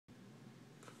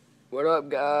What up,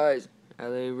 guys?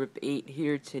 LA-Rip8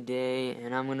 here today,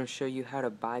 and I'm going to show you how to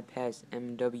bypass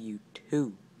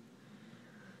Mw2.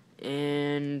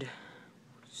 And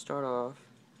start off,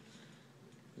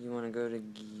 you want to go to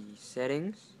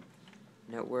settings,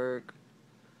 network,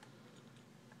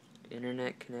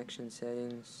 internet connection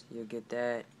settings. You'll get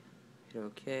that. Hit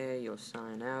OK. You'll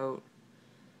sign out.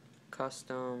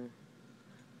 Custom,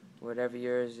 whatever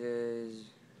yours is,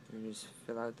 and just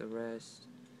fill out the rest.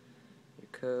 Your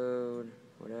code,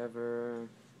 whatever,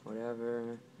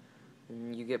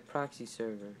 and you get proxy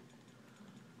server.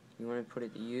 You want to put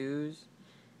it to use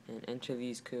and enter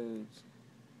these codes: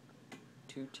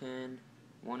 210,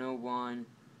 101,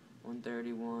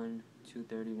 131,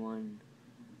 231,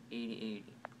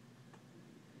 8080.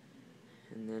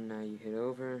 And then now you hit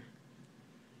over,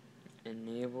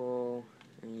 enable,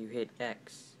 and you hit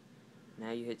X.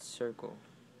 Now you hit circle.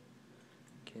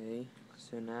 Okay,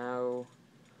 so now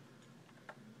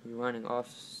you're running off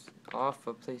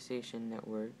a PlayStation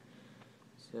Network,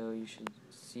 so you should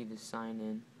see the sign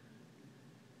in.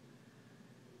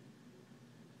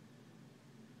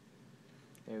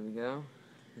 There we go.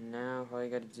 And now all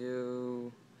you gotta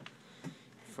do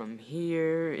from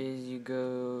here is you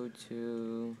go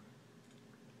to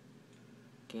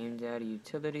Game Data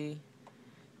Utility,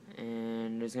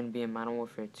 and there's gonna be a Modern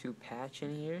Warfare 2 patch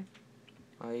in here.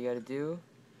 All you gotta do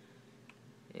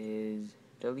is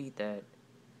delete that.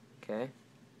 Okay,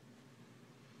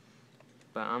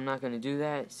 but I'm not going to do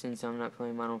that since I'm not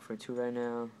playing Modern Warfare 2 right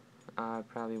now. I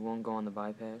probably won't go on the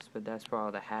bypass, but that's where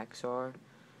all the hacks are.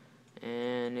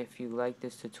 And if you like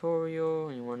this tutorial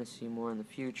and you want to see more in the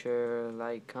future,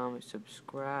 like, comment,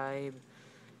 subscribe.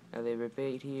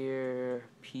 LA-Rip8 here.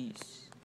 Peace.